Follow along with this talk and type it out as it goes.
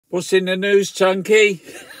What's in the news, Chunky?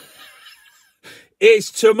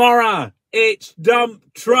 It's tomorrow. It's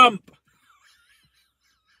Dump Trump.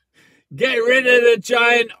 Get rid of the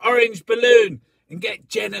giant orange balloon and get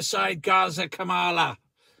genocide Gaza Kamala.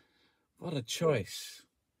 What a choice.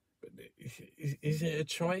 Is it a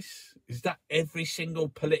choice? Is that every single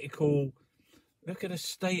political... Look at the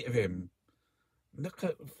state of him. Look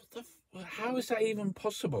at... How is that even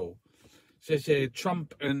possible? It says here,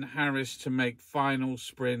 Trump and Harris to make final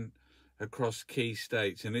sprint across key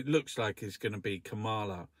states. And it looks like it's going to be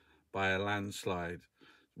Kamala by a landslide.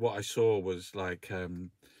 What I saw was like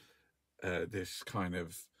this kind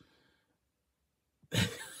of...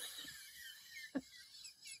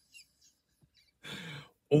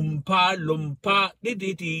 Oompa loompa dee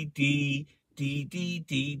dee dee dee dee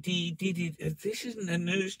dee dee dee dee. This isn't the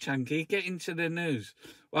news, Chunky. Get into the news.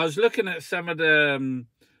 Well, I was looking at some of the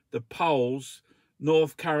polls.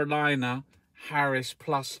 North Carolina, Harris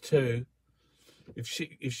 +2. If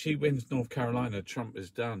she wins North Carolina, Trump is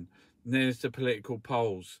done. And there's the political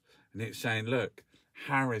polls, and it's saying, look,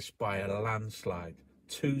 Harris by a landslide,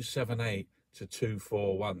 278 to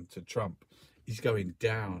 241 to Trump. He's going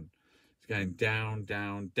down. Going down,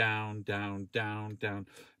 down, down, down, down, down.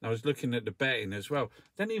 And I was looking at the betting as well.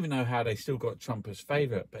 Don't even know how they still got Trump as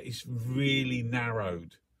favourite, but it's really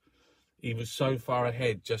narrowed. He was so far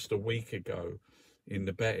ahead just a week ago in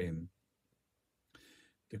the betting.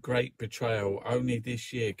 The great betrayal. Only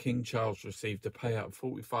this year, King Charles received a payout of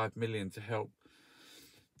 $45 million to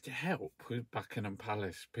help with Buckingham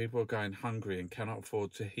Palace. People are going hungry and cannot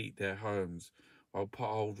afford to heat their homes. While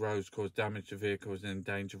potholed roads cause damage to vehicles and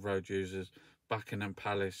endanger road users, Buckingham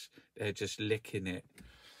Palace, they're just licking it.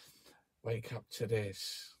 Wake up to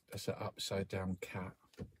this. That's an upside down cat.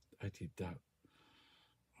 I did that.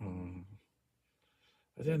 Oh,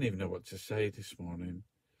 I don't even know what to say this morning.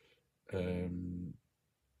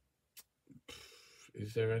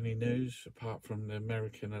 Is there any news apart from the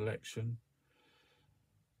American election?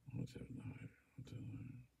 I don't know.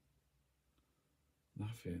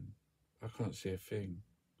 Nothing. I can't see a thing.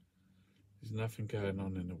 There's nothing going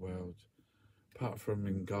on in the world, apart from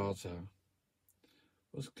in Gaza.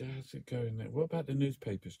 What's Gaza going there? What about the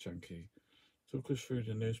newspapers, Chunky? Talk us through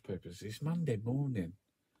the newspapers. It's Monday morning.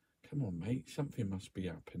 Come on, mate. Something must be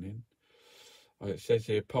happening. Oh, it says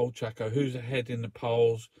here, poll tracker. Who's ahead in the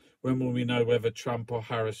polls? When will we know whether Trump or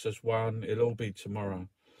Harris has won? It'll all be tomorrow.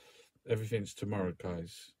 Everything's tomorrow,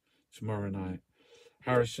 guys. Tomorrow night.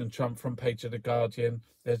 Harris and Trump, front page of The Guardian.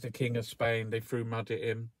 There's the King of Spain. They threw mud at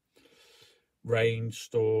him. Rain,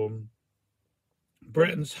 storm.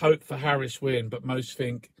 Britain's hope for Harris win, but most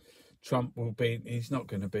think Trump will be. He's not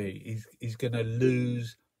going to be. He's going to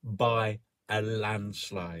lose by a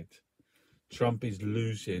landslide. Trump is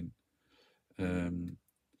losing. There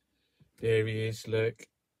he is, look.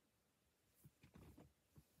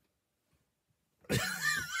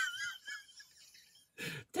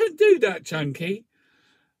 Don't do that, Chunky.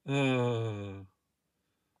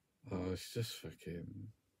 Oh, it's just fucking...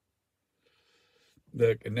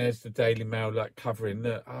 Look, and there's the Daily Mail, like, covering,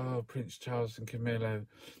 look, oh, Prince Charles and Camilla,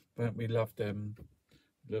 don't we love them?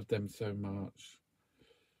 Love them so much.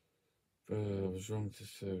 I was wrong to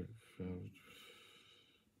say.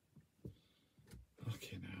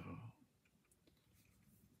 Fucking hell.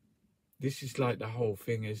 This is like the whole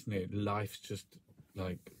thing, isn't it? Life's just,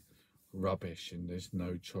 like, rubbish, and there's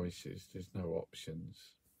no choices, there's no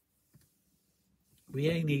options.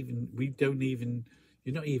 You're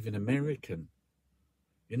not even American.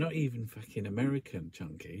 You're not even fucking American,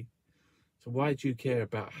 Chunky. So why do you care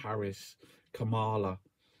about Harris, Kamala,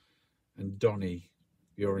 and Donny,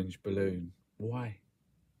 the orange balloon? Why?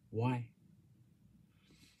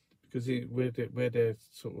 Because we're the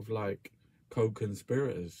sort of like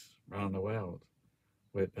co-conspirators around the world.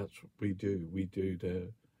 That's what we do. We do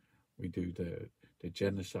the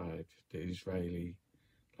genocide, the Israeli,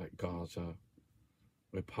 like Gaza.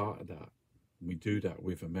 We're part of that. We do that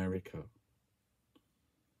with America.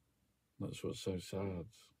 That's what's so sad.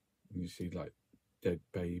 And you see like dead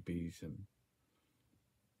babies and...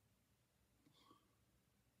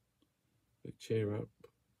 But cheer up.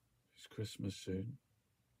 It's Christmas soon.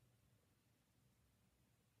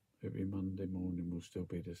 Every Monday morning will still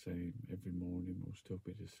be the same. Every morning will still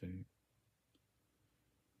be the same.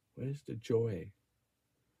 Where's the joy?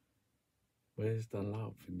 Where's the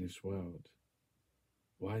love in this world?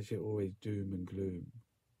 Why is it always doom and gloom?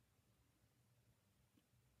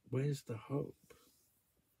 Where's the hope?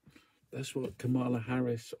 That's what Kamala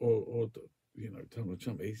Harris or Donald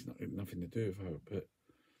Trump, he's nothing to do with hope, but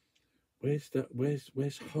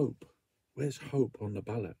where's hope? Where's hope on the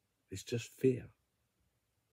ballot? It's just fear.